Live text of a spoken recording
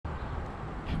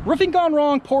Roofing gone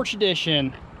wrong, porch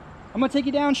edition. I'm gonna take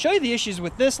you down, show you the issues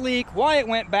with this leak, why it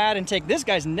went bad, and take this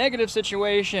guy's negative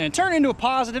situation and turn it into a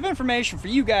positive information for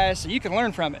you guys so you can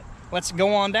learn from it. Let's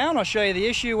go on down. I'll show you the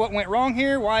issue, what went wrong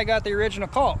here, why I got the original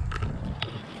call.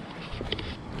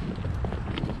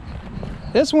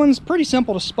 This one's pretty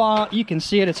simple to spot. You can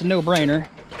see it, it's a no-brainer.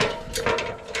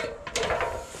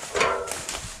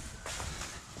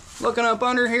 Looking up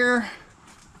under here,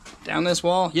 down this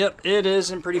wall, yep, it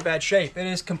is in pretty bad shape. It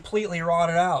is completely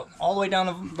rotted out, all the way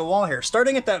down the wall here.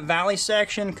 Starting at that valley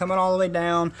section, coming all the way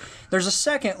down. There's a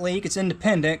second leak, it's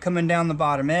independent, coming down the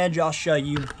bottom edge. I'll show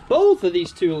you both of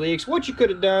these two leaks, what you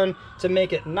could have done to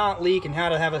make it not leak, and how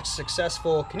to have a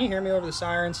successful, can you hear me over the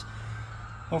sirens?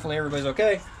 Hopefully everybody's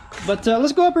okay. But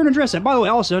let's go up here and address it. By the way,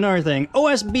 also another thing,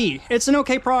 OSB, it's an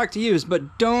okay product to use,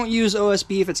 but don't use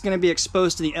OSB if it's gonna be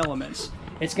exposed to the elements.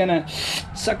 It's gonna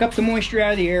suck up the moisture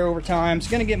out of the air over time. It's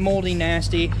gonna get moldy,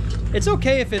 nasty. It's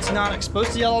okay if it's not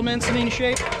exposed to the elements in any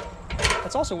shape.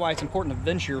 That's also why it's important to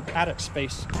vent your attic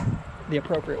space the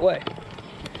appropriate way.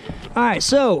 All right,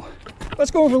 so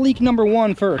let's go over leak number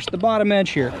one first, the bottom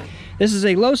edge here. This is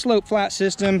a low slope flat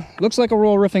system. Looks like a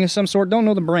roll roofing of some sort, don't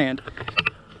know the brand.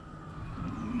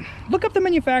 Look up the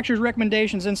manufacturer's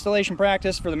recommendations, installation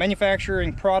practice for the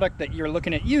manufacturing product that you're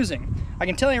looking at using. I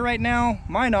can tell you right now,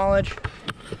 my knowledge,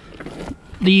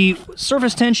 the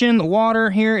surface tension, the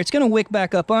water here, it's gonna wick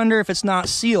back up under if it's not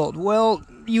sealed. Well,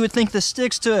 you would think this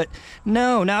sticks to it.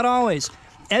 No, not always.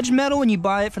 Edge metal, when you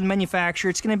buy it from the manufacturer,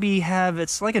 it's gonna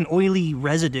it's like an oily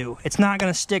residue. It's not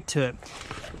gonna stick to it.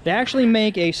 They actually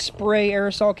make a spray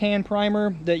aerosol can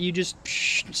primer that you just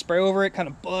spray over it, kind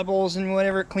of bubbles and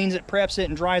whatever, it cleans it, preps it,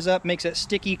 and dries up, makes it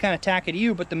sticky, kind of tacky to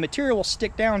you, but the material will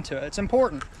stick down to it. It's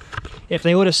important. If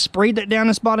they would have sprayed that down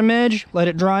this bottom edge, let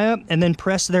it dry up, and then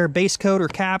press their base coat or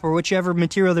cap or whichever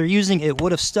material they're using, it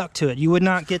would have stuck to it. You would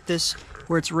not get this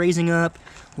where it's raising up,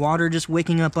 water just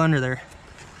wicking up under there.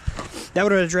 That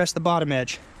would have addressed the bottom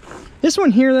edge. This one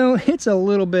here though, it's a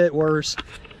little bit worse.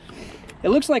 It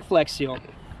looks like Flex Seal.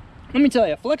 Let me tell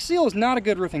you, Flex Seal is not a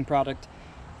good roofing product.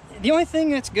 The only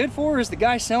thing it's good for is the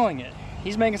guy selling it.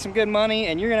 He's making some good money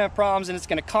and you're gonna have problems and it's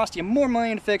gonna cost you more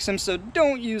money to fix them, so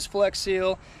don't use Flex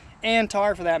Seal and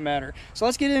tar for that matter. So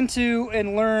let's get into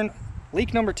and learn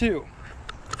leak number two.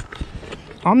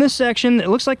 On this section, it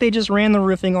looks like they just ran the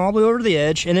roofing all the way over to the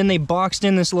edge and then they boxed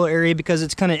in this little area because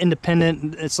it's kind of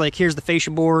independent. It's like, here's the fascia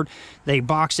board, they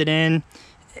boxed it in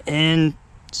and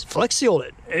Flex Sealed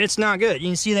it. It's not good. You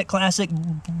can see that classic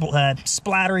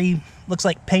splattery, looks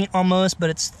like paint almost, but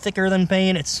it's thicker than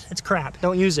paint. It's crap.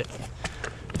 Don't use it.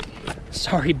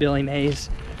 Sorry, Billy Mays.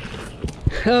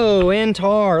 Oh, and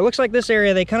tar. Looks like this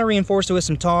area, they kind of reinforced it with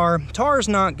some tar. Tar is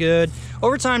not good.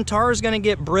 Over time, tar is going to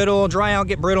get brittle, dry out,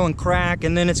 get brittle and crack,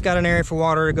 and then it's got an area for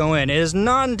water to go in. It is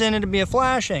not intended to be a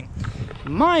flashing.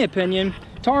 In my opinion,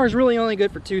 tar is really only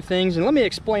good for two things, and let me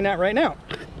explain that right now.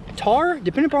 Tar,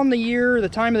 depending upon the year, the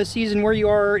time of the season, where you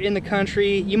are in the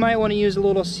country, you might want to use a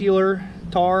little sealer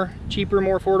tar, cheaper,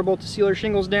 more affordable to seal your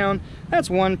shingles down. That's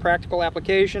one practical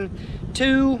application.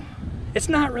 Two, it's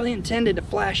not really intended to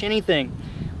flash anything.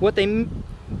 What they,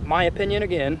 my opinion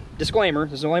again, disclaimer,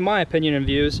 this is only my opinion and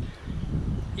views,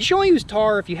 you should only use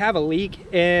tar if you have a leak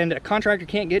and a contractor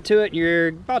can't get to it, you're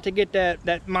about to get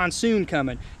that monsoon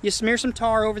coming. You smear some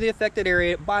tar over the affected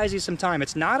area, it buys you some time.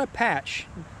 It's not a patch.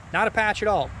 Not a patch at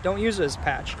all. Don't use it as a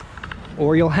patch.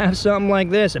 Or you'll have something like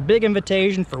this, a big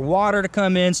invitation for water to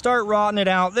come in, start rotting it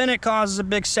out, then it causes a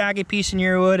big saggy piece in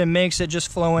your wood and makes it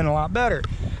just flow in a lot better.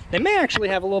 They may actually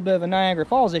have a little bit of a Niagara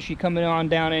Falls issue coming on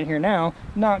down in here now.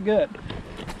 Not good.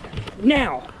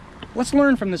 Now, let's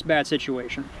learn from this bad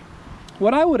situation.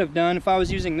 What I would have done if I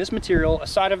was using this material,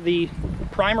 aside of the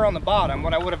primer on the bottom,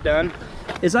 what I would have done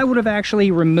is I would have actually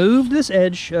removed this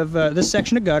edge of this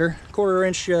section of gutter, 1/4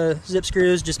 inch zip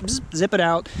screws, just zip it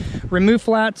out, remove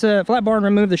flat bar and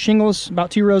remove the shingles about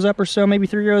 2 rows up or so, maybe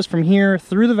 3 rows from here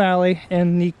through the valley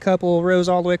and the couple rows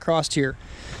all the way across here.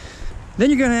 Then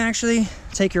you're gonna actually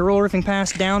take your roll roofing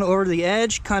pass down over to the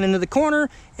edge, kind of into the corner,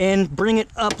 and bring it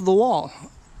up the wall,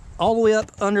 all the way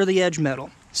up under the edge metal.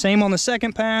 Same on the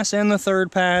second pass and the third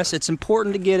pass. It's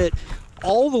important to get it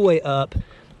all the way up,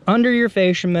 under your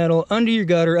fascia metal, under your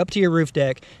gutter, up to your roof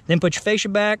deck. Then put your fascia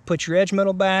back, put your edge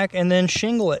metal back, and then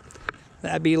shingle it.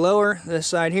 That'd be lower, this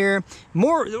side here.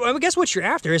 More, I guess what you're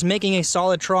after is making a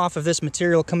solid trough of this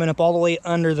material coming up all the way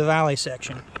under the valley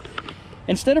section.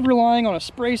 Instead of relying on a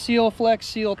spray seal, Flex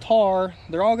Seal, tar,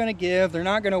 they're all gonna give, they're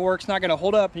not gonna work, it's not gonna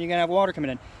hold up, and you're gonna have water coming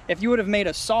in. If you would have made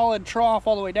a solid trough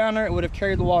all the way down there, it would have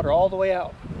carried the water all the way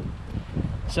out.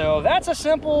 So that's a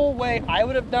simple way I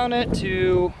would have done it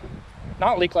to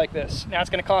not leak like this. Now it's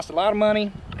gonna cost a lot of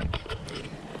money.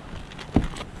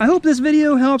 I hope this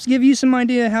video helps give you some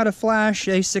idea how to flash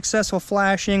a successful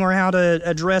flashing or how to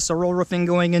address a roll roofing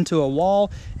going into a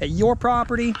wall at your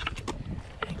property.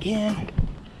 Again,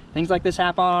 things like this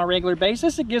happen on a regular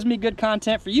basis. It gives me good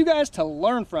content for you guys to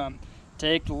learn from.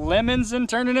 Take lemons and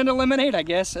turn it into lemonade, I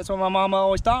guess. That's what my mama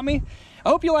always taught me. I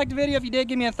hope you liked the video. If you did,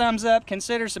 give me a thumbs up.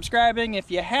 Consider subscribing if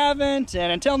you haven't.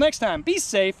 And until next time, be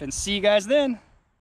safe and see you guys then.